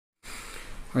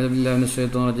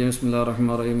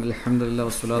Bismillahirrahmanirrahim. Alhamdulillah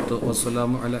wassalatu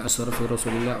wassalamu ala ashrafir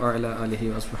rasulillah wa ala alihi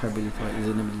washabihi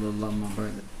faizin billah amma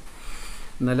ba'd.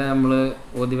 ഇന്നലെ നമ്മൾ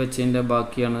ഓതി വെച്ചതിൻ്റെ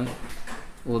ബാക്കിയാണ്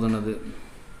ഓതുന്നത്.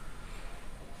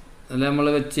 ഇന്നലെ നമ്മൾ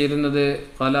വെച്ചിരുന്നത്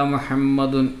ഖല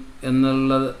മുഹമ്മദുൻ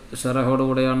എന്നുള്ള ഷറഹോട്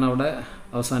കൂടെയാണ് അവിടെ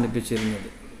അവസാനിപ്പിച്ചിരുന്നത്.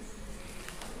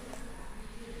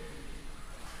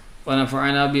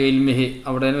 വനഫഅനാ ബിഇൽമിഹി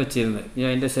അവിടെയാണ് വെച്ചിരുന്നത്. ഇനി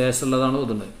അതിൻ്റെ ശേഷമുള്ളതാണ്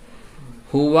ഓതുന്നത്.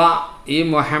 ഹുവ ഈ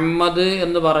മുഹമ്മദ്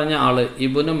എന്ന് പറഞ്ഞ ആള്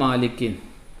ഇബ്നു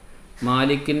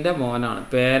മാലിക്കിൻ്റെ മോനാണ്,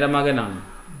 പേരമകനാണ്.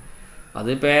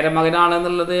 അത്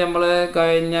പേരമകനാണെന്നുള്ളത് നമ്മൾ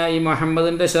കഴിഞ്ഞ ഈ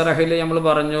മുഹമ്മദിൻ്റെ ഷറഹിൽ നമ്മൾ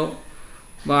പറഞ്ഞു.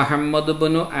 മുഹമ്മദ്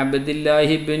ഇബ്നു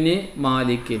അബ്ദില്ലാഹി ഇബ്നു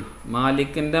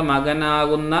മാലിക്കിൻ്റെ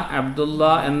മകനാകുന്ന അബ്ദുള്ള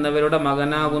എന്നിവരുടെ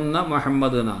മകനാകുന്ന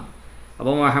മുഹമ്മദ് എന്നാണ്.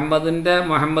 അപ്പോൾ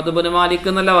മുഹമ്മദ് ഇബ്നു മാലിക്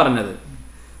എന്നല്ല പറഞ്ഞത്,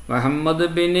 Muhammad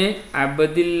bin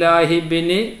Abdillahi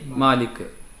bin Malik.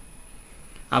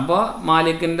 അപ്പോൾ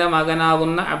മാലിക്കിൻ്റെ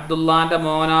മകനാകുന്ന അബ്ദുള്ളാൻ്റെ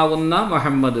മോനാകുന്ന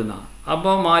മുഹമ്മദ് എന്നാണ്.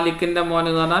 അപ്പോൾ മാലിക്കിൻ്റെ മോൻ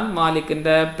എന്ന് പറഞ്ഞാൽ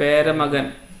മാലിക്കിൻ്റെ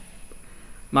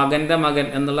മകൻ്റെ മകൻ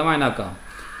എന്നുള്ള മാനാക്കാം.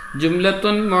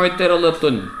 ജുംലത്തുൻ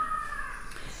മുഅ്തറലത്തുൻ.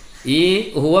 ഈ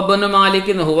ഹുവ ഇബ്നു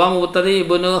മാലിക്, ഹുവ മുബ്തദി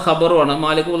ഇബ്നു ഖബറുമാണ്,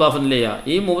 മാലിക് മുളാഫിനില്ല.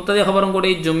 ഈ മുബ്തദി ഖബറും കൂടി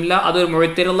ജുംല അതൊരു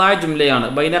മുഅ്തറലായ ജുംലയാണ്.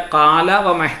 ബൈന ഖാല വ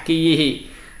മഹ്കിയിഹി,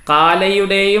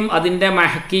 കാലയുടെയും അതിൻ്റെ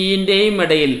മഹ്കിയിൻ്റെയും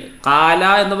ഇടയിൽ. കാല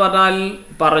എന്ന് പറഞ്ഞാൽ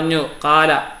പറഞ്ഞു,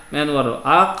 കാല എന്ന് പറഞ്ഞു.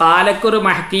 ആ കാലക്കൊരു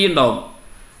മഹ്കി ഉണ്ടാവും.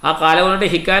 ആ കാല കൊണ്ട്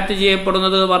ഹിക്കാറ്റ്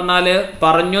ചെയ്യപ്പെടുന്നത് പറഞ്ഞാൽ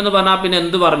പറഞ്ഞു എന്ന് പറഞ്ഞാൽ പിന്നെ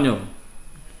എന്ത് പറഞ്ഞു,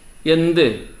 എന്ത്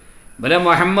ഇവിടെ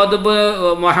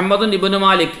മുഹമ്മദുൻ ഇബ്നു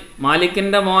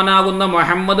മാലിക്കിൻ്റെ മോനാകുന്ന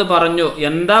മുഹമ്മദ് പറഞ്ഞു.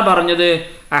 എന്താ പറഞ്ഞത്?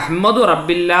 അഹ്മദു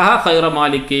റബ്ബില്ലാഹ ഖൈറ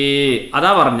മാലിക്കി,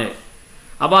 അതാ പറഞ്ഞത്.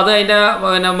 അപ്പോൾ അത്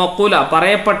അതിൻ്റെ മഖൂല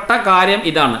പറയപ്പെട്ട കാര്യം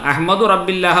ഇതാണ്, അഹ്മദു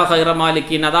റബ്ബില്ലാഹ ഖൈറ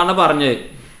മാലിക്കീൻ, അതാണ് പറഞ്ഞത്.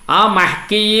 ആ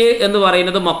മഹ്കി എന്ന്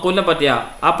പറയുന്നത് മഖൂലിനെ പറ്റിയാ.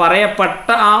 ആ പറയപ്പെട്ട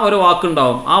ആ ഒരു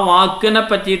വാക്കുണ്ടാവും, ആ വാക്കിനെ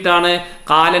പറ്റിയിട്ടാണ്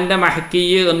കാലൻ്റെ മഹ്കി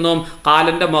എന്നും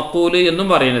കാലൻ്റെ മഖൂല് എന്നും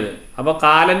പറയുന്നത്. അപ്പോൾ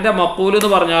കാലൻ്റെ മഖൂല് എന്ന്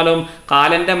പറഞ്ഞാലും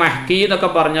കാലൻ്റെ മഹ്കി എന്നൊക്കെ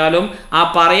പറഞ്ഞാലും ആ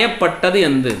പറയപ്പെട്ടത്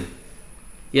എന്ത്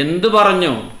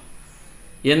പറഞ്ഞു,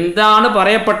 എന്താണ്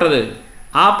പറയപ്പെട്ടത്,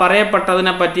 ആ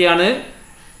പറയപ്പെട്ടതിനെ പറ്റിയാണ്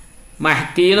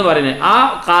മഹ്കി എന്ന് പറയുന്നത്. ആ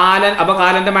കാലൻ, അപ്പോൾ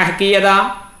കാലൻ്റെ മഹ്കി ഏതാ?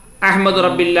 അഹ്മദ്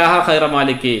റബ്ബില്ലാഹ ഖൈറ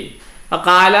മാലിക്കി. ആ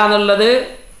കാല എന്നുള്ളത്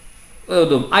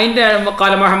ഇതും അതിൻ്റെ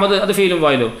കാല മുഹമ്മദ് അത് ഫീലും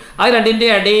ഫായിലും. അത് രണ്ടിൻ്റെ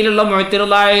ഇടയിലുള്ള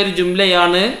മുഅ്തറലായ ഒരു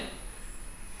ജുംലയാണ്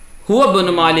ഹുവ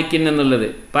ഇബ്നു മാലിക്കിൻ എന്നുള്ളത്.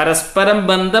 പരസ്പരം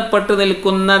ബന്ധപ്പെട്ട്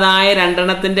നിൽക്കുന്നതായ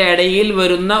രണ്ടെണ്ണത്തിൻ്റെ ഇടയിൽ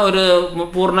വരുന്ന ഒരു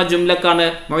പൂർണ്ണ ജുംലക്കാണ്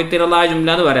മുഅ്തറലായ ജുംല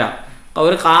എന്ന് പറയാം.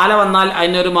 ഒരു കാല വന്നാൽ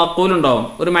അതിനൊരു മഖൂലുണ്ടാവും,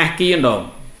 ഒരു മഹ്കി ഉണ്ടാവും.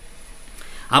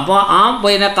 അപ്പോൾ ആ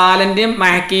പിന്നെ കാലൻ്റെയും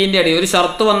മഹ്കീൻ്റെ ഇടയിൽ ഒരു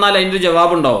ഷർത്ത് വന്നാൽ അതിൻ്റെ ഒരു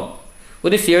ജവാബുണ്ടാവും,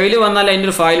 ഒരു ഫിഅല് വന്നാൽ അതിൻ്റെ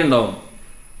ഒരു ഫായിലുണ്ടാവും.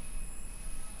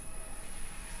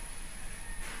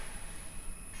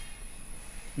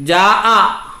 ജാഅ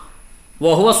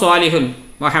വഹുവ സ്വാലിഹുൻ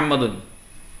മുഹമ്മദുൻ.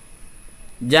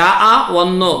 ജാഅ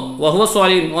വന്നു, വഹുവ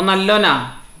സ്വാലിഹുൻ ഒന്നല്ലോനാ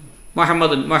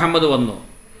മുഹമ്മദ് വന്നു.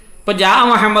 ഇപ്പോൾ ജാഅ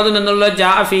മുഹമ്മദുൻ എന്നുള്ള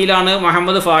ജാഅ ഫീലാണ്,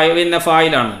 മുഹമ്മദ്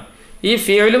ഫായിലാണ്. ഈ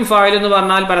ഫീലും ഫായിലും എന്ന്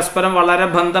പറഞ്ഞാൽ പരസ്പരം വളരെ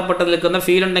ബന്ധപ്പെട്ട് നിൽക്കുന്ന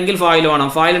ഫീലുണ്ടെങ്കിൽ ഫായിൽ വേണം,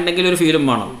 ഫായിലുണ്ടെങ്കിൽ ഒരു ഫീലും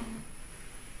വേണം.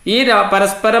 ഈ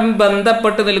പരസ്പരം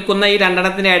ബന്ധപ്പെട്ട് നിൽക്കുന്ന ഈ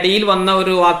രണ്ടെണ്ണത്തിൻ്റെ ഇടയിൽ വന്ന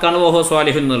ഒരു വാക്കാണ് വഹുവ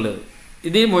സ്വാലിഹുൻ എന്നുള്ളത്.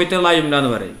 ഇത് മുഅ്തറലായ ജുംല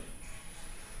എന്ന് പറയും.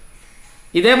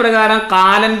 ഇതേ പ്രകാരം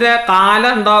കാല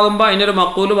ഉണ്ടാകുമ്പോൾ അതിനൊരു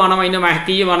മഖൂല് വേണം, അതിൻ്റെ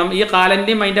മഹ്കി വേണം. ഈ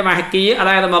കാലൻ്റെയും അതിൻ്റെ മഹ്കി,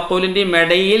 അതായത് മഖൂലിൻ്റെയും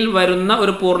ഇടയിൽ വരുന്ന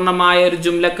ഒരു പൂർണ്ണമായ ഒരു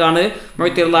ജുംലക്കാണ്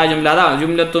മുഅ്തറലായ ജുംല. അതാ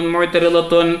ജുംലത്തുൻ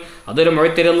മുഅ്തറലത്തുൻ, അതൊരു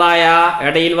മുഅ്തറലായ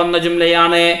ഇടയിൽ വന്ന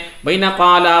ജുംലയാണ്. ബൈന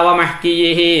ഖാല വ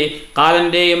മഹ്കിയിഹി,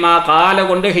 കാലൻ്റെയും ആ കാല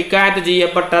കൊണ്ട് ഹിക്കായത്ത്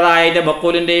ചെയ്യപ്പെട്ടതായ അതിൻ്റെ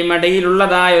മഖൂലിൻ്റെയും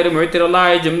ഇടയിലുള്ളതായ ഒരു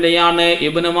മുഅ്തറലായ ജുംലയാണ്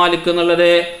ഇബ്നു മാലിക്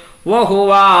എന്നുള്ളത്.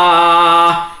 വഹുവ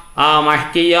ആ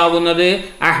മഹ്കിയാകുന്നത്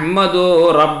അഹ്മദു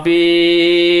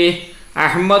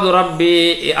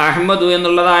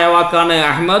എന്നുള്ളതായ വാക്കാണ്.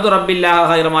 അഹ്മദു റബ്ബില്ലാഹ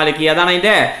ഖൈറ മാലിക്കി, അതാണ്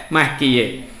അതിൻ്റെ മഹ്കിയെ.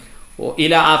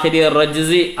 ഇല ആഖിരി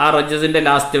റജ്സി, ആ റജ്സിൻ്റെ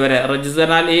ലാസ്റ്റ് വരെ. റജ്സ്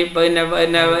എന്നാൽ ഈ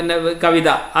പിന്നെ കവിത,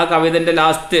 ആ കവിതൻ്റെ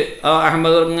ലാസ്റ്റ്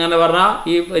അഹ്മദ് ഇങ്ങനെ പറഞ്ഞാൽ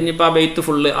ഈ ഇനിയിപ്പോൾ ആ ബെയ്ത്ത്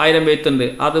ഫുള്ള് 1000 ബെയ്ത്ത് ഉണ്ട്,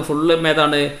 അത് ഫുള്ള്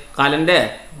ഏതാണ്? കാലൻ്റെ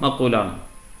മഖൂലാണ്.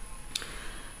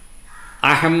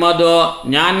 അഹ്മദു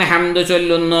ഞാൻ ഹംദ്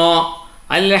ചൊല്ലുന്നു.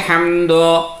 അൽ ഹംദു,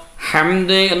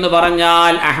 ഹംദ് എന്ന്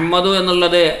പറഞ്ഞാൽ അഹ്മദു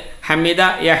എന്നുള്ളത് ഹമിദ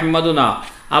യഹ്മദുന.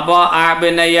 അപ്പോൾ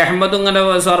പിന്നെ യഹ്മദ് ഇങ്ങനെ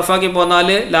സർഫാക്കി പോന്നാൽ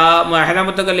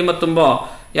മഹ്റമത്ത് കലിമത്തുമ്പോൾ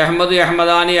യഹ്മദു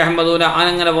യഹ്മദാനി യഹ്മദൂന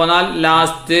അങ്ങനെ പോന്നാൽ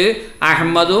ലാസ്റ്റ്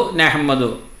അഹ്മദു നഹ്മദു.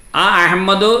 ആ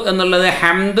അഹ്മദു എന്നുള്ളത്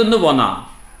ഹംദ് എന്ന് പോന്നാ,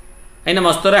 അതിൻ്റെ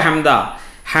മസ്തർ ഹംദ.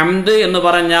 ഹംദ് എന്ന്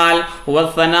പറഞ്ഞാൽ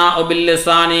വസ്സനാഉ ബിൽ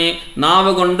ലിസാനി,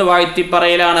 നാവ് കൊണ്ട് വാഴ്ത്തി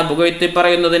പറയലാണ്, പുകഴ്ത്തി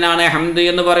പറയുന്നതിനാണ് ഹംദ്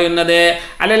എന്ന് പറയുന്നത്.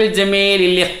 അലൽ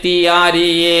ജമീലിൽ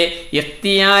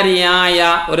ഇഖ്തിയാരിയായ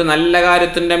ഒരു നല്ല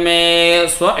കാര്യത്തിൻ്റെ മേൽ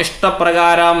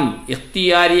ഇഷ്ടപ്രകാരം,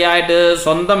 ഇഖ്തിയാരിയായിട്ട്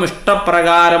സ്വന്തം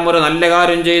ഇഷ്ടപ്രകാരം ഒരു നല്ല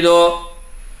കാര്യം ചെയ്തു.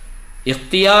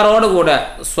 ഇഖ്തിയാറോടുകൂടെ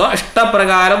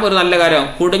ഇഷ്ടപ്രകാരം ഒരു നല്ല കാര്യം,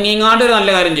 കുടുങ്ങിങ്ങാണ്ട് ഒരു നല്ല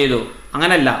കാര്യം ചെയ്തു,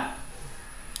 അങ്ങനല്ല.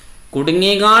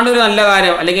 കുടുങ്ങിങ്ങാണ്ട് ഒരു നല്ല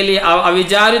കാര്യം അല്ലെങ്കിൽ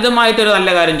അവിചാരിതമായിട്ടൊരു നല്ല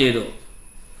കാര്യം ചെയ്തു,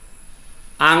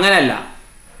 അങ്ങനല്ല,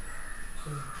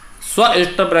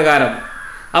 ഇഷ്ടപ്രകാരം.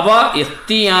 അപ്പോൾ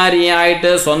ഇഖ്തിയാരിയായിട്ട്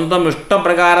സ്വന്തം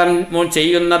ഇഷ്ടപ്രകാരം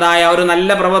ചെയ്യുന്നതായ ഒരു നല്ല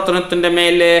പ്രവർത്തനത്തിൻ്റെ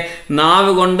മേലെ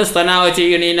നാവ് കൊണ്ട് സ്തനാവ്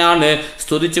ചെയ്യണീനാണ്,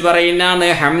 സ്തുതിച്ച് പറയുന്നതാണ്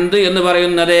ഹംദ് എന്ന്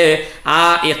പറയുന്നത്. ആ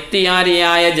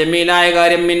ഇഖ്തിയാരിയായ ജമീലായ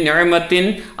കാര്യം മിൻ നിഅമത്തിൻ,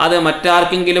 അത്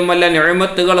മറ്റാർക്കെങ്കിലും വല്ല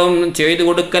നിഅമത്തുകളും ചെയ്തു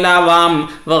കൊടുക്കലാവാം,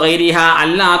 വഗൈരിഹ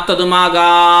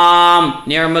അല്ലാത്തതുമാകാം.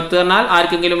 നിഅമത്ത് പറഞ്ഞാൽ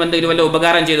ആർക്കെങ്കിലും എന്തെങ്കിലും വല്ല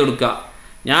ഉപകാരം ചെയ്തു കൊടുക്കുക.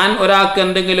 ഞാൻ ഒരാൾക്ക്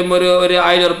എന്തെങ്കിലും ഒരു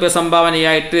 1000 റുപ്യ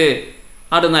സംഭാവനയായിട്ട്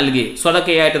അത് നൽകി,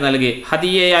 സ്വതക്കയായിട്ട് നൽകി,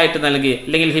 ഹദിയയായിട്ട് നൽകി,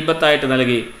 അല്ലെങ്കിൽ ഹിബത്തായിട്ട്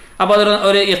നൽകി. അപ്പോൾ അതൊരു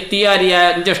ഒരു ഇഖ്തിയാരിയായ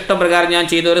എൻ്റെ ഇഷ്ടപ്രകാരം ഞാൻ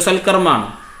ചെയ്ത ഒരു സൽക്കർമ്മമാണ്.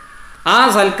 ആ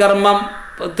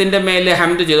സൽക്കർമ്മത്തിൻ്റെ മേലെ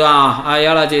ഹംദ് ചെയ്തു.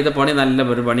 അയാളാ ചെയ്ത പണി നല്ല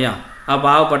ഒരു പണിയാണ്, ആ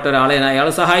പാവപ്പെട്ട ഒരാളെ അയാൾ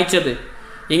സഹായിച്ചത്.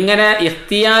 ഇങ്ങനെ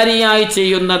ഇഖ്തിയാരിയായി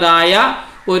ചെയ്യുന്നതായ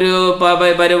ഒരു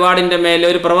പരിപാടിൻ്റെ മേലെ,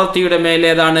 ഒരു പ്രവൃത്തിയുടെ മേലെ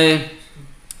ഏതാണ്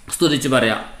സ്തുതിച്ച്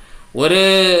പറയാം. ഒരു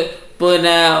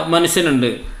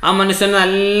മനുഷ്യനുണ്ട്, ആ മനുഷ്യൻ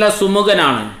നല്ല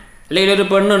സുമുഖനാണ്, അല്ലെങ്കിൽ ഒരു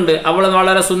പെണ്ണുണ്ട്, അവൾ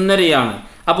വളരെ സുന്ദരിയാണ്,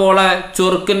 അപ്പോൾ അവളെ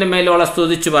ചൊറുക്കിൻ്റെ മേലെ അവളെ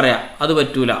സ്തുതിച്ച് പറയാം, അത്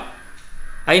പറ്റൂല.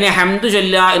 അതിനെ ഹംദ്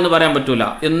ചൊല്ല എന്ന് പറയാൻ പറ്റൂല.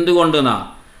 എന്തുകൊണ്ടെന്നാ,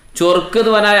 ചൊറുക്ക്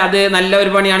എന്ന് പറഞ്ഞാൽ അത് നല്ല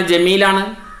ഒരു പണിയാണ്, ജമീലാണ്.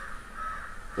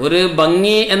 ഒരു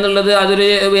ഭംഗി എന്നുള്ളത് അതൊരു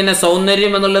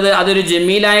സൗന്ദര്യം എന്നുള്ളത് അതൊരു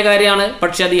ജമീലായ കാര്യമാണ്.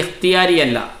 പക്ഷെ അത്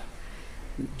ഇഖ്തിയാരിയല്ല.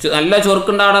 നല്ല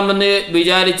ചൊറുക്കുണ്ടാകണമെന്ന്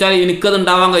വിചാരിച്ചാൽ എനിക്കത്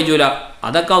ഉണ്ടാവാൻ കഴിയൂല.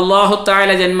 അതൊക്കെ അല്ലാഹു തആല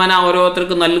ജന്മന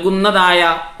ഓരോരുത്തർക്ക് നൽകുന്നതായ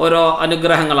ഓരോ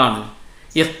അനുഗ്രഹങ്ങളാണ്.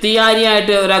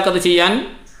 ഇഖ്തിയാരിയായിട്ട് ഒരാൾക്കത്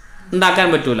ഉണ്ടാക്കാൻ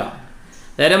പറ്റൂല.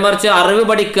 നേരെ മറിച്ച് അറിവ്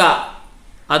പഠിക്കുക,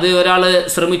 അത് ഒരാൾ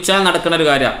ശ്രമിച്ചാൽ നടക്കുന്ന ഒരു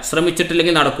കാര്യമാണ്,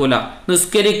 ശ്രമിച്ചിട്ടില്ലെങ്കിൽ നടക്കൂല.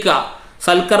 നിസ്കരിക്കുക,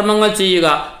 സൽക്കർമ്മങ്ങൾ ചെയ്യുക,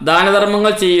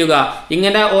 ദാനധർമ്മങ്ങൾ ചെയ്യുക,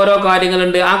 ഇങ്ങനെ ഓരോ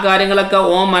കാര്യങ്ങളുണ്ട്. ആ കാര്യങ്ങളൊക്കെ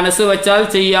മനസ്സ് വെച്ചാൽ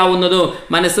ചെയ്യാവുന്നതും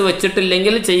മനസ്സ്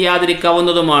വെച്ചിട്ടില്ലെങ്കിൽ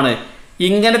ചെയ്യാതിരിക്കാവുന്നതുമാണ്.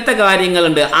 ഇങ്ങനത്തെ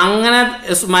കാര്യങ്ങളുണ്ട്. അങ്ങനെ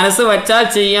മനസ്സ് വെച്ചാൽ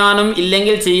ചെയ്യാനും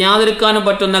ഇല്ലെങ്കിൽ ചെയ്യാതിരിക്കാനും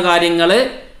പറ്റുന്ന കാര്യങ്ങൾ,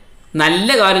 നല്ല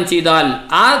കാര്യം ചെയ്താൽ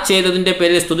ആ ചെയ്തതിൻ്റെ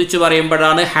പേരിൽ സ്തുതിച്ച്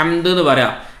പറയുമ്പോഴാണ് ഹംദ് എന്ന്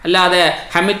പറയാം. അല്ലാതെ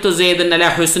ഹമിത്തു സെയ്ദൻ അല്ല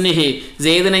ഹുസ്നിഹി,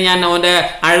 സെയ്ദിനെ ഞാൻ അവൻ്റെ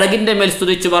അഴകിൻ്റെ മേൽ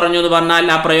സ്തുതിച്ച് പറഞ്ഞു എന്ന്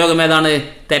പറഞ്ഞാൽ ആ പ്രയോഗം ഏതാണ്?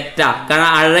 തെറ്റാ.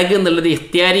 കാരണം അഴക് എന്നുള്ളത്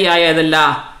ഇഖ്തിയാരിയായതല്ല,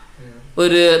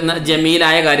 ഒരു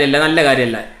ജമീലായ കാര്യമല്ല, നല്ല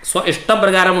കാര്യമല്ല,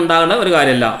 ഇഷ്ടപ്രകാരം ഉണ്ടാകുന്ന ഒരു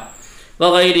കാര്യമല്ല.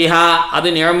 വഗൈരിഹ, അത്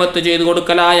നിഅമത്ത് ചെയ്തു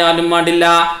കൊടുക്കലായാലും വേണ്ടില്ല,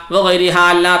 വഗൈരിഹ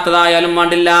അല്ലാത്തതായാലും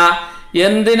വേണ്ടില്ല.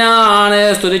 എന്തിനാണ്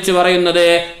സ്തുതിച്ചു പറയുന്നത്?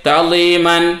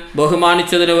 തഅളീമൻ,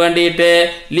 ബഹുമാനിച്ചതിന് വേണ്ടിയിട്ട്,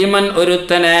 ലിമൻ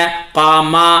ഒരുത്തനെ,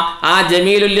 ഖാമ, ആ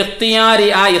ജമീലുൽ ഇഖ്തിയാരി,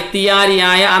 ആ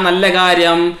ഇഖ്തിയാരിയായ ആ നല്ല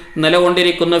കാര്യം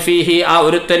നിലകൊണ്ടിരിക്കുന്നു, ഫീഹി, ആ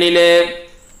ഒരുത്തനില്.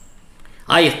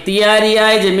 ആ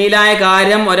ഇഖ്തിയാരിയായ ജമീലായ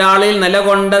കാര്യം ഒരാളിൽ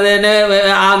നിലകൊണ്ടതിന്,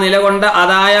 ആ നിലകൊണ്ട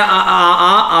അതായ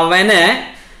അവനെ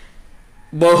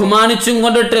ബഹുമാനിച്ചും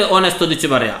കൊണ്ടിട്ട് ഓനെ സ്തുതിച്ച്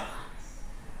പറയാം.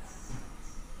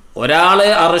 ഒരാള്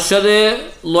അർഷദ്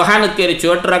ളുഹ നിസ്കരിച്ചു,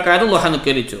 8 റക്അത്ത് ളുഹ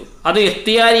നിസ്കരിച്ചു, അത്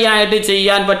ഇഖ്തിയാരിയായിട്ട്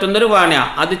ചെയ്യാൻ പറ്റുന്നൊരു പണിയാ.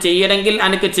 അത് ചെയ്യണമെങ്കിൽ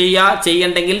എനിക്ക്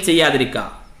ചെയ്യണ്ടെങ്കിൽ ചെയ്യാതിരിക്കുക.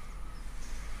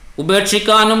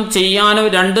 ഉപേക്ഷിക്കാനും ചെയ്യാനും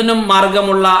രണ്ടിനും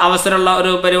മാർഗമുള്ള അവസരമുള്ള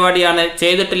ഒരു പരിപാടിയാണ്.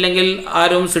 ചെയ്തിട്ടില്ലെങ്കിൽ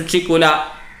ആരും ശിക്ഷിക്കൂല.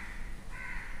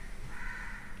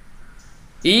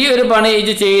 ഈ ഒരു പണി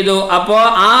ഇത് ചെയ്തു, അപ്പോൾ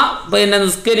ആ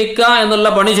നിസ്കരിക്കുക എന്നുള്ള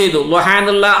പണി ചെയ്തു, ളുഹ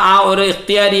എന്നുള്ള ആ ഒരു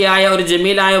ഇഖ്തിയാരിയായ ഒരു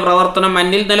ജമീലായ പ്രവർത്തനം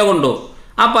മന്നിൽ നിലകൊണ്ടു.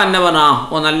 അപ്പം എന്നെ പറഞ്ഞാ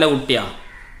നല്ല കുട്ടിയാണ്,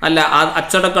 നല്ല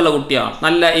അച്ചടക്കമുള്ള കുട്ടിയാണ്,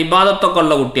 നല്ല ഇബാദത്തൊക്കെ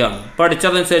ഉള്ള കുട്ടിയാണ്,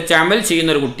 പഠിച്ചതനുസരിച്ച് അമൽ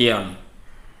ചെയ്യുന്നൊരു കുട്ടിയാണ്.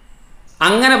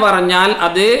 അങ്ങനെ പറഞ്ഞാൽ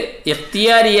അത്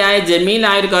ഇഖ്തിയാരിയായ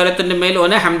ജമീലായ ഒരു കാര്യത്തിൻ്റെ മേൽ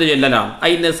ഓനെ ഹംദ് ചൊല്ലലാണ്.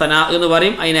 അതിന് സനാ എന്ന്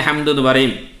പറയും, അതിനെ ഹംദ് എന്ന്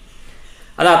പറയും.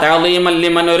 അതാ തഅളീമൻ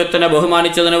ലിമൻ, ഒരുത്തനെ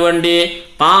ബഹുമാനിച്ചതിന് വേണ്ടി,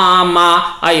 ഖാമ,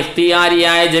 ആ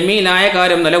ഇഖ്തിയാരിയായ ജമീലായ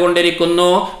കാര്യം നിലകൊണ്ടിരിക്കുന്നു,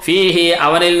 ഫീഹി,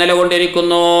 അവനിൽ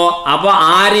നിലകൊണ്ടിരിക്കുന്നു. അപ്പോൾ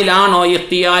ആരിലാണോ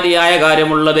ഇഖ്തിയാരിയായ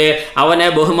കാര്യമുള്ളത് അവനെ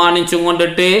ബഹുമാനിച്ചും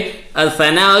കൊണ്ടിട്ട്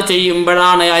സനാ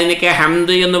ചെയ്യുമ്പോഴാണ് അതിനൊക്കെ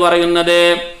ഹംദ് എന്ന് പറയുന്നത്.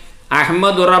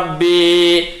 അഹ്മദു റബ്ബി,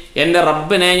 എൻ്റെ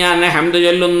റബ്ബിനെ ഞാൻ ഹംദ്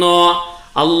ചൊല്ലുന്നു.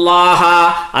 അല്ലാഹ,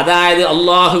 അതായത്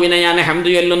അള്ളാഹുവിനെ ഞാൻ ഹംദ്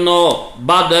ചൊല്ലുന്നു.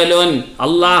 ബദലുൻ,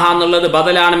 അല്ലാഹ എന്നുള്ളത്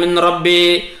ബദലാണ് മിൻ റബ്ബി,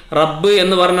 റബ്ബ്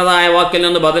എന്ന് പറഞ്ഞതായ വാക്കിൽ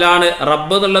നിന്ന് ബദലാണ്.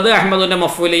 റബ്ബ് എന്നുള്ളത് അഹ്മദിന്റെ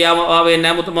മഫ്ഊലിയ,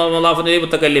 പിന്നെ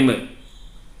മുത്തക്കല്ലിമ്.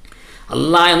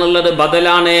 അല്ലാഹ് എന്നുള്ളത്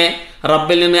ബദലാണ്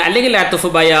റബ്ബിൽ നിന്ന്, അല്ലെങ്കിൽ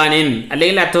അത്ഫ് ബയാനിൻ,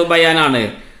 അല്ലെങ്കിൽ അത്ഫ് ബയാനാണ്.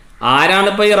 ആരാണ്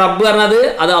ഇപ്പൊ ഈ റബ്ബ് പറഞ്ഞത്?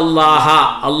 അത് അല്ലാഹ,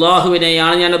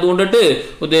 അള്ളാഹുവിനെയാണ് ഞാൻ അതുകൊണ്ടിട്ട്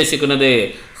ഉദ്ദേശിക്കുന്നത്.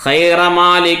 ഖൈറ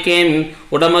മാലിക്കിൻ,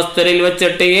 ഉടമസ്ഥരിൽ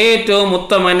വെച്ചിട്ട് ഏറ്റവും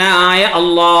ഉത്തമനായ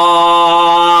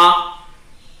അല്ലാഹ്.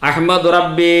 അഹ്മദു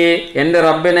റബ്ബി, എൻ്റെ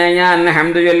റബ്ബിനെ ഞാൻ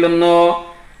ഹംദ് ചൊല്ലുന്നു.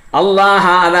 അല്ലാഹ,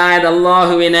 അതായത്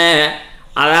അള്ളാഹുവിനെ,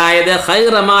 അതായത്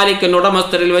ഖൈറ മാലിക്കിൻ,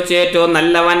 ഉടമസ്ഥരിൽ വെച്ച് ഏറ്റവും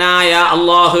നല്ലവനായ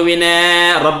അള്ളാഹുവിനെ,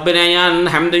 റബ്ബിനെ ഞാൻ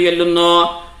ഹംദ് ചൊല്ലുന്നു.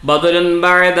 ബദലുൻ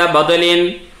ബഅദ ബദലിൻ,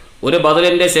 ഒരു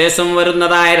ബദലിന്റെ ശേഷം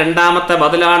വരുന്നതായ രണ്ടാമത്തെ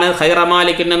ബദലാണ് ഖൈറ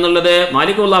മാലിക്കിൻ എന്നുള്ളത്.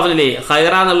 മാലിക്കുല്ലാഫിലെ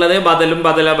ഖൈറ എന്നുള്ളത് ബദലും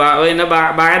പിന്നെ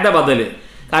ബഅദ ബദല്.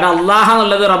 കാരണം അള്ളാഹ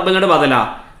എന്നുള്ളത് റബ്ബിനോട് ബദലാ.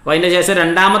 അപ്പോൾ അതിന്റെ ശേഷം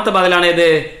രണ്ടാമത്തെ ബദലാണ് ഇത്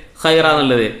ഖൈറ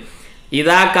എന്നുള്ളത്.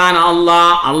 ഇതാക്കാൻ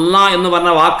അള്ളാ എന്ന്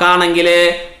പറഞ്ഞ വാക്കാണെങ്കിൽ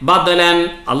ബദലൻ,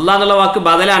 അള്ളാഹ് എന്നുള്ള വാക്ക്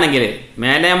ബദലാണെങ്കിൽ,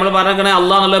 മേലെ നമ്മൾ പറഞ്ഞേ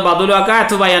അള്ളാഹ് എന്നുള്ളത് ബദലുവാക്കാം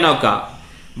അത്ത് ബയാനോക്കാം.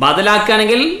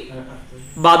 ബദലാക്കുകയാണെങ്കിൽ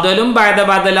ബദലും ബഅദ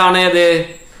ബദലാണ് ഇത്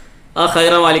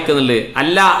ഖൈറ മാലിക് എന്നുള്ളത്.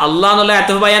 അല്ല അള്ളാഹ് എന്നുള്ള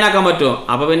അത്ത് ബയാനാക്കാൻ പറ്റുമോ?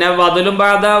 അപ്പൊ പിന്നെ ബദലും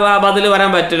ബദൽ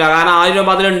വരാൻ പറ്റില്ല. കാരണം ആ ഒരു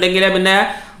ബദൽ ഉണ്ടെങ്കിലേ പിന്നെ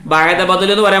ബഅദ ബദൽ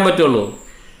എന്ന് പറയാൻ പറ്റുള്ളൂ.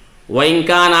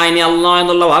 വൈൻകാൻ ഇനി അള്ളാഹ്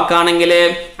എന്നുള്ള വാക്കാണെങ്കിൽ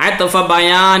അത്ഫ്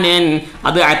ബയാനൻ,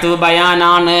 അത് അത്ഫ്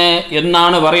ബയാനാണ്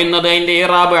എന്നാണ് പറയുന്നത്. അതിന്റെ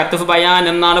ഇറാബ് അത്ഫ് ബയാൻ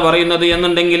എന്നാണ് പറയുന്നത്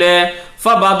എന്നുണ്ടെങ്കിൽ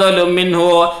ഫബദലു മിൻഹു,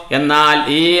 എന്നാൽ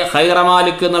ഈ ഖൈറ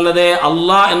മാലിക് എന്നുള്ളത്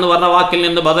അള്ളാഹ് എന്ന് പറഞ്ഞ വാക്കിൽ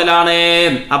നിന്ന് ബദലാണ്.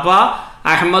 അപ്പൊ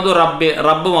അഹ്മദു റബ്ബി,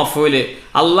 റബ്ബ് മഫൂല്,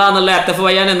 അള്ളാഹ് എന്നുള്ള അത്ഫ്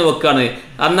ബയാൻ എന്ന് വെക്കാണ്.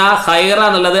 എന്നാൽ ഖൈറ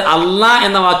എന്നുള്ളത് അള്ളാഹ്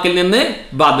എന്ന വാക്കിൽ നിന്ന്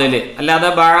ബദല്, അല്ലാതെ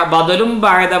ബദലും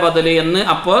ബഅദ ബദല് എന്ന്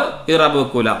അപ്പോൾ ഇറാബ്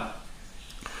വെക്കൂല.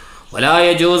 വലാ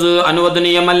യജൂസ്,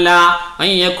 അനുവദനീയമല്ല,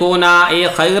 അയ്യകൂന, ഈ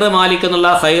ഖൈറ മാലിക് എന്നുള്ള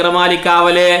ഖൈറ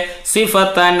മാലിക്കാവല്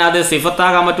സിഫത്തൻ, അത്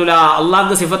സിഫത്താക്കാൻ പറ്റൂല.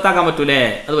 അള്ളാഹ്ക്ക് സിഫത്താക്കാൻ പറ്റൂലേ?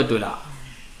 അത് പറ്റൂല.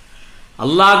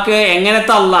 അള്ളാഹ്ക്ക്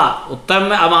എങ്ങനത്തെ അള്ളാഹ്, ഉത്തമ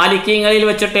മാലിക്കീങ്ങളിൽ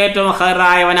വെച്ചിട്ട് ഏറ്റവും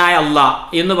ഖൈറായവനായ അള്ളാഹ്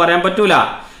എന്ന് പറയാൻ പറ്റൂല.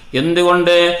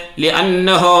 എന്തുകൊണ്ട്?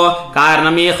 ലിഅന്നഹു,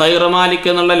 കാരണം ഈ ഖൈറ മാലിക്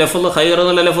എന്നുള്ള ലഫ്ള്, ഖൈർ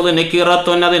എന്നുള്ള ലഫ്ള്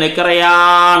നക്കിറത്തുൻ, അത്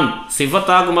നക്കിറയാണ്.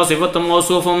 സിഫത്താക്കുമ്പോൾ സിഫത്തും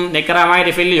മൗസൂഫും നക്കിറ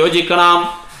മഅരിഫിൽ യോജിക്കണം.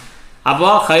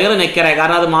 അപ്പോൾ ഖൈർ നെക്കറ,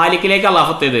 കാരണം അത് മാലിക്കിലേക്ക്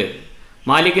അല്ലാഫത്ത് ചെയ്ത്,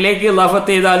 മാലിക്കിലേക്ക്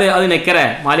അല്ലാഫത്ത് ചെയ്താൽ അത് നെക്കറ,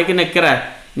 മാലിക് നെക്കറ.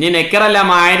 ഇനി നെക്കറല്ല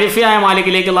മാരിഫിയായ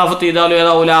മാലിക്കിലേക്ക് അല്ലാഫത്ത് ചെയ്താലും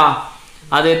ഏതാവൂല,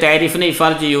 അത് താരിഫിനെ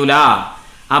ഇഫാൽ ചെയ്യൂല.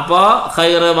 അപ്പോൾ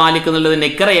ഖൈർ മാലിക് എന്നുള്ളത്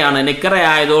നെക്കറയാണ്. നെക്കറ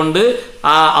ആയതുകൊണ്ട്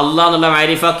ആ അള്ളാഹ് എന്നുള്ള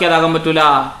മാരിഫാക്കി അതാകാൻ പറ്റൂല,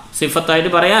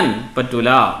 സിഫത്തായിട്ട് പറയാൻ പറ്റൂല.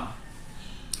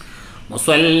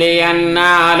 മുസല്ലിയൻ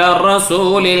അല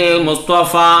റസൂലിൽ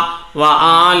മുസ്തഫ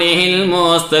വആലിഹിൽ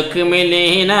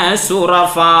മുസ്തക്മിലീന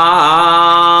ശുറഫാ.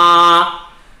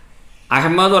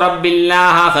 അഹ്മദു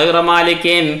റബ്ബില്ലാഹ ഖൈറ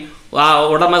മാലിക്കിൻ,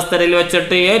 ഉടമസ്ഥരിൽ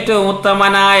വെച്ചിട്ട് ഏറ്റവും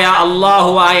ഉത്തമനായ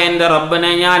അള്ളാഹുവായ എൻ്റെ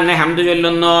റബ്ബിനെ ഞാൻ ഹംദ്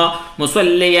ചൊല്ലുന്നു.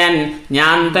 മുസല്ലിയൻ,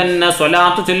 ഞാൻ തന്നെ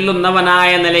സ്വലാത്ത്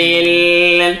ചൊല്ലുന്നവനായ നിലയിൽ,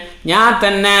 ഞാൻ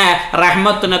തന്നെ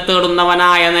റഹ്മത്തിനെ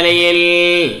തേടുന്നവനായ നിലയിൽ,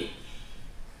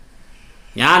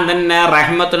 ഞാൻ തന്നെ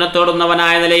റഹ്മത്തിനെ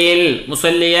തേടുന്നവനായ നിലയിൽ.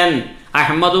 മുസല്ലിയൻ,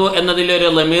 അഹ്മദു എന്നതിലൊരു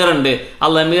ലമീർ ഉണ്ട്. ആ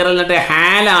ലമീർ എന്നിട്ട്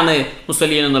ഹാലാണ്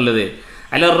മുസല്ലിയൻ എന്നുള്ളത്.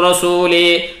 അല റസൂലി,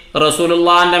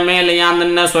 റസൂലുള്ളാഹിന്റെ മേൽ ഞാൻ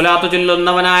തന്നെ സ്വലാത്ത്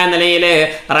ചൊല്ലുന്നവനായ നിലയില്,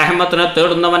 റഹ്മത്തിനെ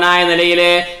തേടുന്നവനായ നിലയില്.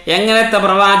 എങ്ങനത്തെ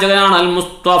പ്രവാചകനാണ്? അൽ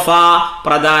മുസ്തഫ,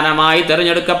 പ്രധാനമായി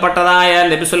തിരഞ്ഞെടുക്കപ്പെട്ടതായ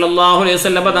നബി സല്ലല്ലാഹു അലൈഹി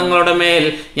വസല്ലം തങ്ങളുടെ മേൽ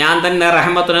ഞാൻ തന്നെ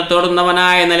റഹ്മത്തിനെ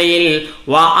തേടുന്നവനായ നിലയിൽ.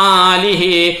 വ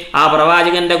ആലിഹി, ആ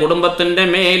പ്രവാചകന്റെ കുടുംബത്തിന്റെ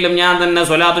മേലും ഞാൻ തന്നെ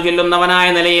സ്വലാത്ത് ചൊല്ലുന്നവനായ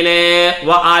നിലയില്.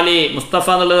 വ ആലി, മുസ്തഫ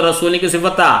എന്നുള്ളത് റസൂലിക്ക്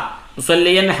സിഫത്ത,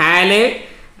 മുസല്ലിയൻ ഹാല്,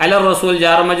 അല റസൂൽ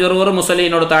ജാർ മജ്റൂർ,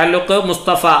 മുസല്ലിനോട് തഅല്ലുഖ്,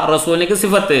 മുസ്തഫ റസൂലിക്ക്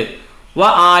സിഫത്ത്. വ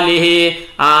ആലിഹി,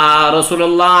 ആ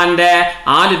റസൂലുള്ളാഹിന്റെ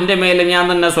ആലിന്റെ മേൽ ഞാൻ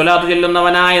തന്നെ സ്വലാത്ത്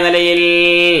ചൊല്ലുന്നവനായ നിലയിൽ.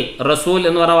 റസൂൽ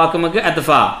എന്ന് പറഞ്ഞ വാക്ക് നമുക്ക് അത്ഫ.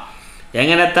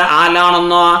 എങ്ങനത്തെ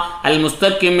ആലാണെന്നോ? അൽ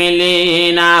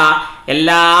മുസ്തക്മിലീന,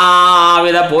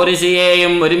 എല്ലാവിധ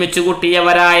പോരിശയെയും ഒരുമിച്ച്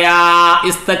കൂട്ടിയവരായ.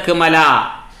 ഇസ്തക്മല,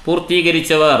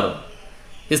 പൂർത്തീകരിച്ചവർ.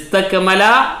 ഇസ്തക്മല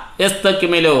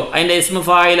യസ്തക്മിലു, അതിന്റെ ഇസ്മു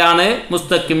ഫായിലാണ്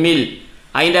മുസ്തക്മിൽ,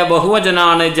 അതിന്റെ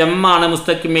ബഹുവചനാണ്, ജമ്മാണ്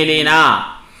മുസ്തക്മിലീന.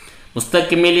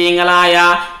 മുസ്തക്മിലീങ്ങളായ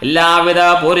എല്ലാവിധ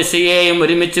പോരിശയെയും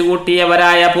ഒരുമിച്ച്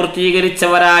കൂട്ടിയവരായ,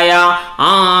 പൂർത്തീകരിച്ചവരായ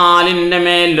ആലിന്റെ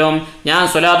മേലും ഞാൻ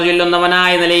സ്വലാത്ത്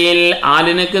ചൊല്ലുന്നവനായ നിലയിൽ.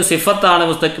 ആലിനക്ക് സിഫത്താണ്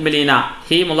മുസ്തക്മിലീന,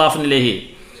 ഹി മുളാഫിൻ ഇലൈഹി.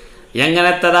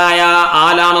 എങ്ങനത്തതായ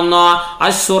ആലാണെന്നോ?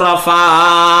 അശ്ശുറഫാ,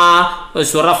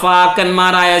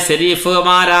 ശുറഫാക്കന്മാരായ,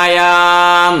 ഷരീഫുമാരായ.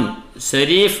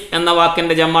 ഷരീഫ് എന്ന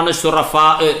വാക്കിന്റെ ജമ്മാണ് ശുറഫാ.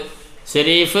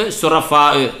 ഷരീഫ് ശുറഫാ,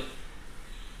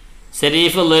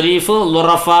 ഷരീഫ് ലരീഫ്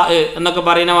ലുറഫാ എന്നൊക്കെ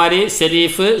പറയുന്ന മാതിരി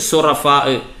ഷരീഫ് ഷുറഫാ.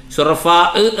 ഷുറഫാ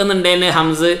എന്നുണ്ടേന്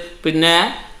ഹംസ് പിന്നെ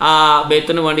ആ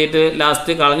ബെയ്ത്തിന് വേണ്ടിയിട്ട്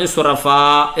ലാസ്റ്റ് കളഞ്ഞ് ഷുറഫാ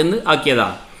എന്ന്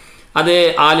ആക്കിയതാണ്. അത്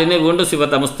ആലിന് വീണ്ടും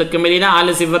സിഫത്താണ്. മുസ്തക്മിലീന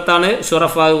ആലിന് സിഫത്താണ്,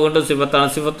 ഷുറഫാ വീണ്ടും സിഫത്താണ്.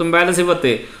 സിഫത്തും ബഅദ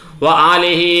സിഫത്ത്.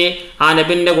 വആലിഹി ആ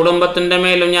നബിന്റെ കുടുംബത്തിന്റെ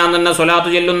മേലും ഞാൻ തന്നെ സ്വലാത്ത്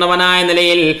ചൊല്ലുന്നവനായ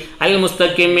നിലയിൽ അൽ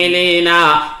മുസ്തഖിമിലീന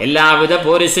എല്ലാവിധ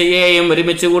പോരിശയെയും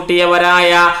ഒരുമിച്ച്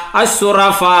കൂട്ടിയവരായ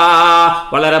അശ്റഫ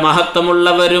വളരെ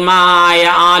മഹത്വമുള്ളവരുമായ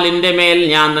ആലിന്റെ മേൽ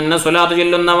ഞാൻ തന്നെ സ്വലാത്ത്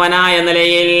ചൊല്ലുന്നവനായ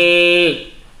നിലയിൽ.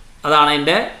 അതാണ്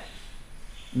എൻ്റെ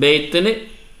ബെയ്ത്തിന്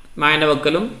മായന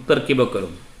വെക്കലും തെർക്കി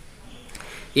വെക്കലും.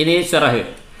 ഇനി ശറഹ്.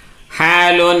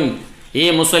 ഹാലുൻ ഈ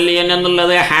മുസല്ലിയൻ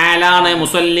എന്നുള്ളത് ഹാലാണ്,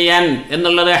 മുസല്ലിയൻ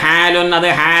എന്നുള്ളത് ഹാലുൻ അത്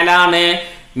ഹാലാണ്.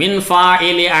 മിൻ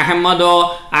ഫാഇലി അഹമ്മദോ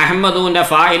അഹമ്മദുവിൻ്റെ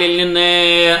ഫായിലിൽ നിന്ന്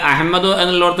അഹമ്മദ്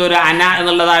എന്നുള്ളടത്ത് ഒരു അന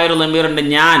എന്നുള്ളതായ ഒരു ലമീറുണ്ട്,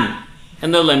 ഞാൻ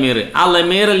എന്നുള്ള ലമീർ. ആ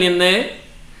ലമീറിൽ നിന്ന്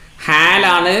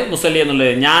ഹാലാണ് മുസല്ലി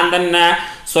എന്നുള്ളത്. ഞാൻ തന്നെ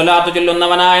സ്വലാത്ത്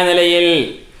ചൊല്ലുന്നവനായ നിലയിൽ.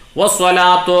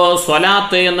 വസ്വലാത്തു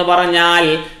സ്വലാത്ത് എന്ന് പറഞ്ഞാൽ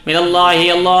മിനല്ലാഹി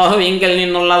അല്ലാഹുവിങ്കൽ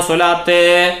നിന്നുള്ള സ്വലാത്ത്.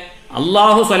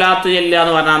 അള്ളാഹു സ്വലാത്ത് ചെല്ലുക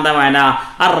എന്ന് പറഞ്ഞാൽ എന്താ വായന?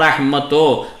 അർ റഹ്മത്തു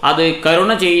അത് കരുണ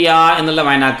ചെയ്യുക എന്നുള്ള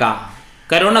വായനാക്ക,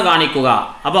 കരുണ കാണിക്കുക.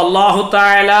 അപ്പൊ അള്ളാഹു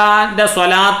തആലാന്റെ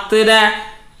സ്വലാത്തിനെ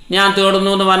ഞാൻ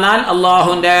തേടുന്നു എന്ന് പറഞ്ഞാൽ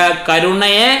അള്ളാഹുവിന്റെ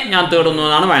കരുണയെ ഞാൻ തേടുന്നു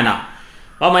എന്നാണ് വായന.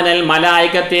 വമനൽ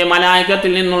മലായികത്തെ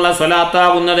മലായികത്തിൽ നിന്നുള്ള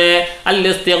സ്വലാത്താകുന്നത് അൽ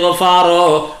ഇസ്തിഗ്ഫാറോ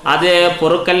അത്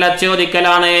പൊറുക്കല്ല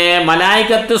ചോദിക്കലാണ്.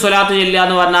 മലായികത്ത് സ്വലാത്ത് ചെല്ലുക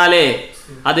എന്ന് പറഞ്ഞാല്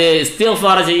അത്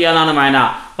ഇസ്തിഗ്ഫാർ ചെയ്യാന്നാണ് മാന.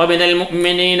 വമിനൽ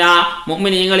മുഅ്മിനീന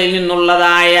മുഅ്മിനീങ്ങളിൽ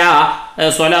നിന്നുള്ളതായ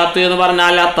സ്വലാത്ത് എന്ന്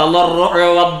പറഞ്ഞാൽ തളർറുഉ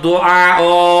വദ്ദുആഉ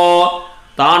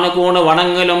താണുകൂണ്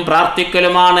വണങ്ങലും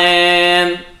പ്രാർത്ഥിക്കലുമാണ്.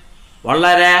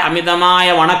 വളരെ അമിതമായ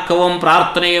വണക്കവും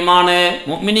പ്രാർത്ഥനയുമാണ്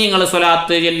മുഅ്മിനീങ്ങൾ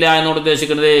സ്വലാത്ത് ചെല്ലുക എന്നോട്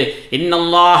ഉദ്ദേശിക്കുന്നത്.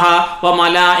 ഇന്നല്ലാഹ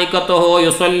വമലായികത്തുഹു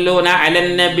യുസല്ലൂന അലൻ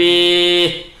നബി.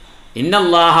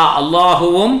 ഇന്നല്ലാഹ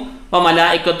അല്ലാഹുവും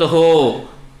വമലായികത്തുഹു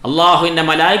അള്ളാഹുവിന്റെ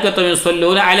മലായികത്തും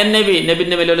യുസല്ലൂന അലൻ നബി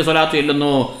നബിന്റെ മേൽ ഒരു സ്വലാത്ത്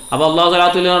ചൊല്ലുന്നു. അപ്പോൾ അള്ളാഹു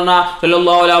സ്വലാത്ത് എന്ന് പറഞ്ഞാൽ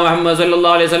സല്ലല്ലാഹു അലൈഹി മുഹമ്മദ്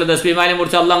സല്ലല്ലാഹു അലൈഹി വസല്ലം തസ്ബീഹിനെ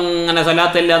കുറിച്ച് അള്ളാഹ് അങ്ങനെ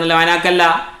സ്വലാത്ത് ഇല്ല എന്നുള്ള വായനാക്കല്ല.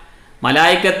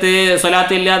 മലായികത്ത്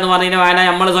സ്വലാത്ത് ഇല്ല എന്ന് പറഞ്ഞ വായന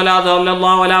നമ്മൾ സ്വലാത്ത്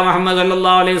സല്ലല്ലാഹു അലൈഹി മുഹമ്മദ്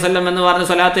സല്ലല്ലാഹു അലൈഹി വസല്ലം എന്ന് പറഞ്ഞ്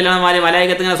സ്വലാത്ത് ഇല്ല എന്ന് പറഞ്ഞാൽ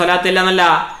മലായികത്ത് ഇങ്ങനെ സ്വലാത്ത് ഇല്ല എന്നല്ല.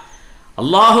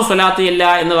 അള്ളാഹു സ്വലാത്ത് ഇല്ല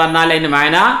എന്ന് പറഞ്ഞാൽ അതിന്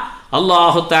വായന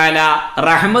അള്ളാഹു തആല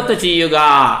റഹ്മത്ത് ചെയ്യുക,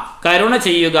 കരുണ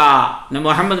ചെയ്യുക,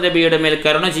 മുഹമ്മദ് നബിയുടെ മേൽ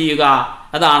കരുണ ചെയ്യുക.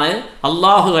 അതാണ്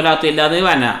അള്ളാഹു സ്വലാത്ത് ഇല്ല എന്ന്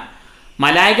വായന.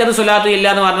 മലായികത്ത് സ്വലാത്ത് ഇല്ല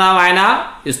എന്ന് പറഞ്ഞാൽ വായന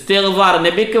ഇസ്തിഗ്ഫാർ,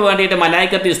 നബിക്ക് വേണ്ടിയിട്ട്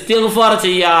മലായികത്ത് ഇസ്തിഗ്ഫാർ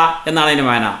ചെയ്യുക എന്നാണ് അതിന്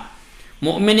വായന.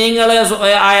 മുഅ്മിനീങ്ങൾ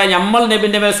ആയ നമ്മൾ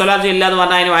നബിന്റെ മേൽ സ്വലാത്ത് ഇല്ല എന്ന്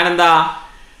പറഞ്ഞാൽ അതിന് വായന എന്താ?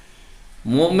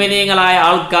 മുഅ്മിനീങ്ങളായ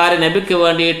ആൾക്കാർ നബിക്ക്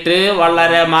വേണ്ടിയിട്ട്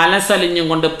വളരെ മനസ്സലിഞ്ഞും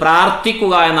കൊണ്ട്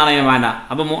പ്രാർത്ഥിക്കുക എന്നാണ് അതിന് വായന.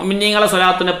 അപ്പൊ മുഅ്മിനീങ്ങളെ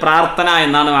സ്വലാത്തിന് പ്രാർത്ഥന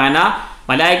എന്നാണ് വായന.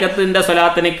 മലായികത്തിന്റെ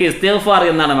സ്വലാത്തിനിക്ക് ഇസ്തിഗ്ഫാർ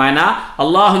എന്നാണ് വായന.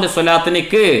 അള്ളാഹുവിന്റെ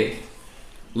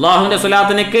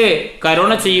സ്വലാത്തിനിക്ക്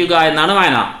കരുണ ചെയ്യുക എന്നാണ്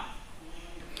വായന.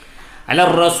 അല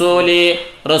റസൂലി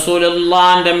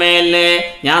റസൂലുള്ളാന്റെ മേലെ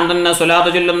ഞാൻ തന്നെ സ്വലാത്ത്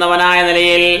ചൊല്ലുന്നവനായ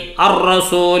നിലയിൽ. അർ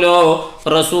റസൂലോ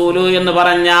റസൂലു എന്ന്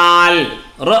പറഞ്ഞാൽ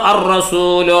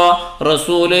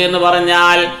റസൂല് എന്ന്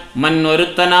പറഞ്ഞാൽ മൻ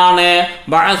ഒരുത്തനാണ്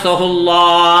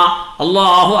ബഅസഹുല്ലാഹ്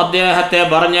അല്ലാഹു അദ്ദേഹത്തെ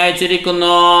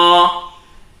പറഞ്ഞയച്ചിരിക്കുന്നു.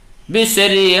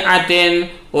 ബിശരീഅത്തിൻ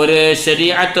ഒരു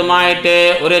ശരീഅത്തുമായിട്ട്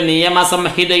ഒരു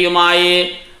നിയമസംഹിതയുമായി.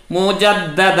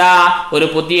 മുജദ്ദദ ഒരു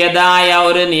പുതിയതായ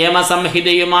ഒരു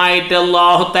നിയമസംഹിതയുമായിട്ട്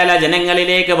അല്ലാഹു തആല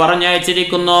ജനങ്ങളിലേക്ക്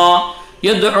പറഞ്ഞയച്ചിരിക്കുന്നു.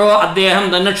 യദ്ഉ അദ്ദേഹം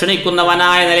തന്നെ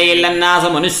ക്ഷണിക്കുന്നവനായ നിലയിൽ അന്നാസ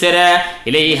മനുഷ്യരെ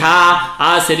ഇലൈഹ ആ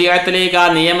ശരീഅത്തിലേക്ക് ആ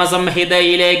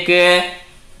നിയമസംഹിതയിലേക്ക്.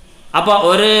 അപ്പൊ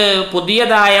ഒരു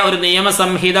പുതിയതായ ഒരു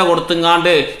നിയമസംഹിത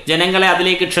കൊടുത്തുങ്ങാണ്ട് ജനങ്ങളെ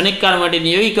അതിലേക്ക് ക്ഷണിക്കാൻ വേണ്ടി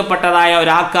നിയോഗിക്കപ്പെട്ടതായ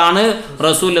ഒരാൾക്കാണ്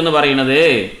റസൂൽ എന്ന് പറയുന്നത്.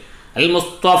 അൽ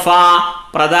മുസ്തഫ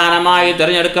പ്രധാനമായി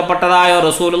തിരഞ്ഞെടുക്കപ്പെട്ടതായ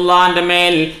റസൂലുള്ളാന്റെ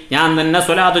മേൽ ഞാൻ തന്നെ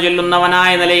സ്വലാത്ത്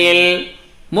ചൊല്ലുന്നവനായ നിലയിൽ.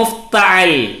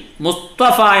 മുഫ്തഅൽ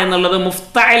മുസ്തഫ എന്നുള്ളത്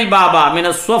മുഫ്തഅൽ ബാബ മിന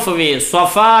സ്വഫവി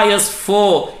സ്വഫാ യസ്ഫു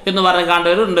എന്ന് പറഞ്ഞ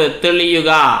കണ്ടവരുണ്ട്.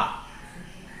 തെളിയുക,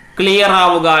 ക്ലിയർ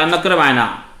ആവുക എന്നൊക്കെ ഒരു വായന.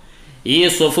 ഈ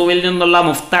സ്വഫുവിൽ നിന്നുള്ള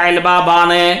മുഫ്തഅൽ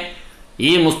ബാബാണ്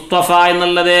ഈ മുസ്തഫ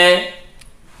എന്നുള്ളത്.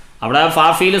 അവിടെ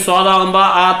ഫാഫിയിൽ സ്വാദാകുമ്പോൾ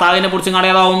ആ താവിനെ പിടിച്ചും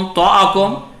കടയതാവും തോ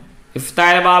ആക്കും.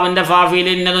 ഇഫ്താൽ ബാബിന്റെ ഫാഫിയിൽ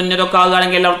ഇന്നതൊക്കെ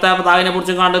ആകുകയാണെങ്കിൽ അവിടുത്തെ താവിനെ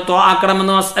പിടിച്ചും കണ്ട് തോ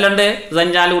ആക്കണമെന്ന് മസലുണ്ട്.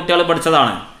 സഞ്ചാൽ കുട്ടികൾ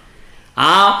പഠിച്ചതാണ്.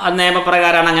 ആ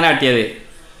നിയമപ്രകാരമാണ് അങ്ങനെ കാട്ടിയത്.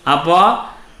 അപ്പോൾ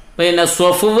പിന്നെ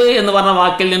സ്വഫുവ് എന്ന് പറഞ്ഞ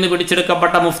വാക്കിൽ നിന്ന്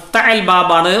പിടിച്ചെടുക്കപ്പെട്ട മുഫ്തഅൽ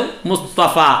ബാബാണ്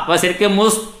മുസ്തഫ. അപ്പോൾ ശരിക്കും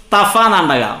മുസ്തഫ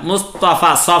എന്നാണ്ടാകുക. മുസ്തഫ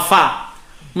സഫ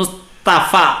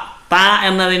മുസ്തഫ ത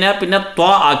എന്നതിനെ പിന്നെ ത്വ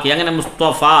ആക്കി, അങ്ങനെ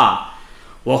മുസ്തഫ.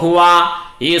 വഹുവ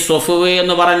ഈ സ്വഫുവ്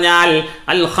എന്ന് പറഞ്ഞാൽ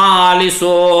അൽ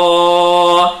ഖാലിസോ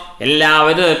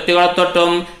എല്ലാവിധ വ്യക്തികളെ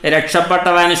തൊട്ടും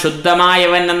രക്ഷപ്പെട്ടവൻ,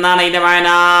 ശുദ്ധമായവൻ എന്നാണ് ഇതിന്റെ വായന.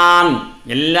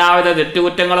 എല്ലാവിധ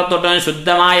തെറ്റുകുറ്റങ്ങളെ തൊട്ടും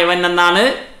ശുദ്ധമായവൻ എന്നാണ്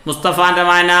മുസ്തഫാന്റെ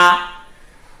വായന.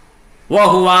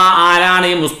 വഹുവ ആരാണ്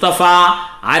ഈ മുസ്തഫ?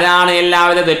 ആരാണ്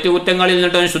എല്ലാവിധ തെറ്റുകുറ്റങ്ങളിൽ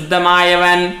നിന്നിട്ടും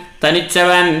ശുദ്ധമായവൻ?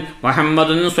 തനിച്ചവൻ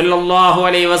മുഹമ്മദുൻ സല്ലല്ലാഹു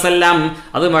അലൈഹി വസല്ലം,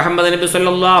 അത് മുഹമ്മദ് നബി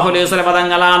സല്ലല്ലാഹു അലൈഹി വസല്ലം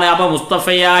പദങ്ങളാണ്. അപ്പോൾ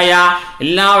മുസ്തഫയായ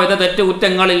എല്ലാവിധ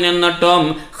തെറ്റുകുറ്റങ്ങളിൽ നിന്നിട്ടും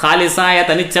ഖാലിസായ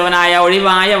തനിച്ചവനായ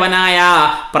ഒഴിവായവനായ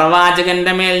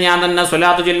പ്രവാചകന്റെ മേൽ ഞാൻ തന്നെ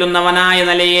സ്വലാത്ത് ചൊല്ലുന്നവനായ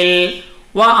നിലയിൽ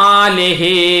വ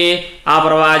ആലിഹി, ആ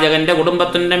പ്രവാചകന്റെ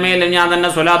കുടുംബത്തിന്റെ മേൽ ഞാൻ തന്നെ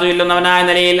സ്വലാത്ത് ചൊല്ലുന്നവനായ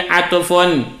നിലയിൽ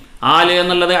അത്ഫുൻ, ആല്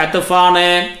എന്നുള്ളത് അത്ഫാണ്,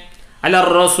 അല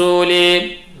റസൂലി,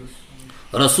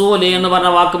 റസൂല് എന്ന് പറഞ്ഞ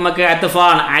വാക്കുമൊക്കെ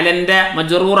അത്ഫാണ്. അലന്റെ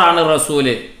മജ്റൂറാണ്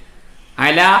റസൂല്,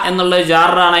 അല എന്നുള്ളത്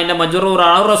ജാറാണ്, അതിന്റെ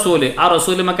മജ്റൂറാണ് റസൂല്. ആ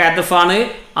റസൂലുമൊക്കെ അത്ഫാണ്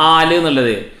ആല്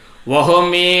എന്നുള്ളത്.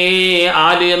 വഹുമി,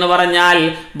 ആല് എന്ന് പറഞ്ഞാൽ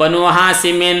ബനു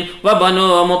ഹാസിമിൻ വ ബനു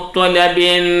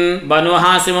മുത്തലിബിൻ, ബനു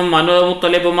ഹാസിമും ബനു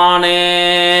മുത്തലിബുമാണ്.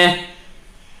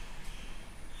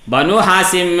 ബനു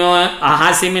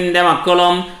ഹാസിമിന്റെ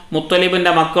മക്കളും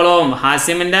മുത്തലിബിന്റെ മക്കളും.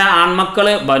 ഹാസിമിന്റെ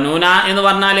ആൺമക്കള് ബനൂന എന്ന്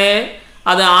പറഞ്ഞാല്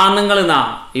അത് ആണുങ്ങൾ എന്നാ.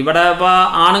 ഇവിടെ ഇപ്പൊ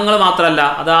ആണുങ്ങൾ മാത്രമല്ല,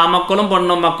 അത് ആമക്കളും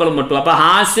പെണ്ണും മക്കളും വിട്ടു. അപ്പൊ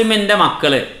ഹാസിമിന്റെ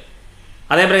മക്കള്,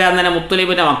 അതേപ്രകാരം തന്നെ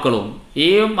മുത്തലിബിന്റെ മക്കളും, ഈ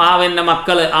പിന്നെ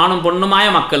മക്കള് ആണും പെണ്ണുമായ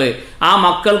മക്കള്, ആ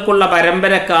മക്കൾക്കുള്ള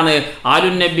പരമ്പരക്കാണ്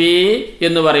ആലുൻ നബി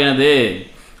എന്ന് പറയുന്നത്.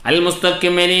 അൽ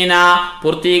മുസ്തഖ്മിലീന,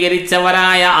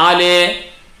 പൂർത്തീകരിച്ചവരായ ആല്.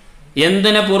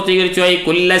 എന്തിനെ പൂർത്തീകരിച്ചു?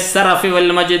 കുല്ലസ്സറഫി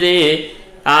വൽ മജ്ദി,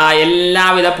 ആ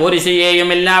എല്ലാവിധ പോരിശയെയും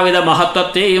എല്ലാവിധ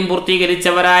മഹത്വത്തെയും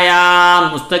പൂർത്തീകരിച്ചവരായ.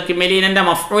 മുസ്തഖ്മിലീനന്റെ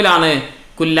മഫ്ഊലാണ്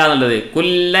കുല്ല എന്നുള്ളത്.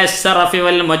 കുല്ലസ്സറഫി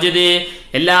വൽ മജ്ദി,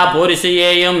 എല്ലാ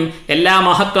പോരിശയെയും എല്ലാ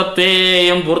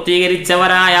മഹത്വത്തെയും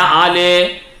പൂർത്തീകരിച്ചവരായ ആല്.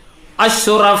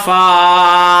 അശ്ശുറഫാ,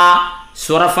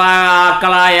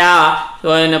 ശുറഫാക്കളായ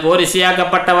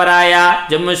പോരിശയാക്കപ്പെട്ടവരായ.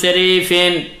 ജമ്മു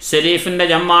ഷരീഫിൻ, ഷരീഫിന്റെ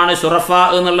ജമ്മാണ് ശുറഫ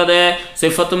എന്നുള്ളത്.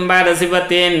 സിഫത്തും ബഅദ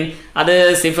സിഫത്തിൻ, അത്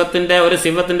സിഫത്തിന്റെ ഒരു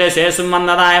സിഫത്തിന്റെ ശേഷം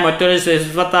വന്നതായ മറ്റൊരു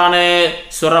സിഫത്താണ്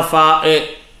ശുറഫ,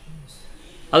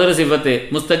 അതൊരു സിഫത്ത്.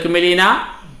 മുസ്തഖ്മിലീന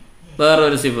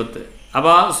വേറൊരു സിഫത്ത്.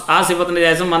 അപ്പോൾ ആ സിഫത്തിന്റെ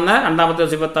ശേഷം വന്ന രണ്ടാമത്തെ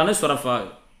സിഫത്താണ് ശുറഫ.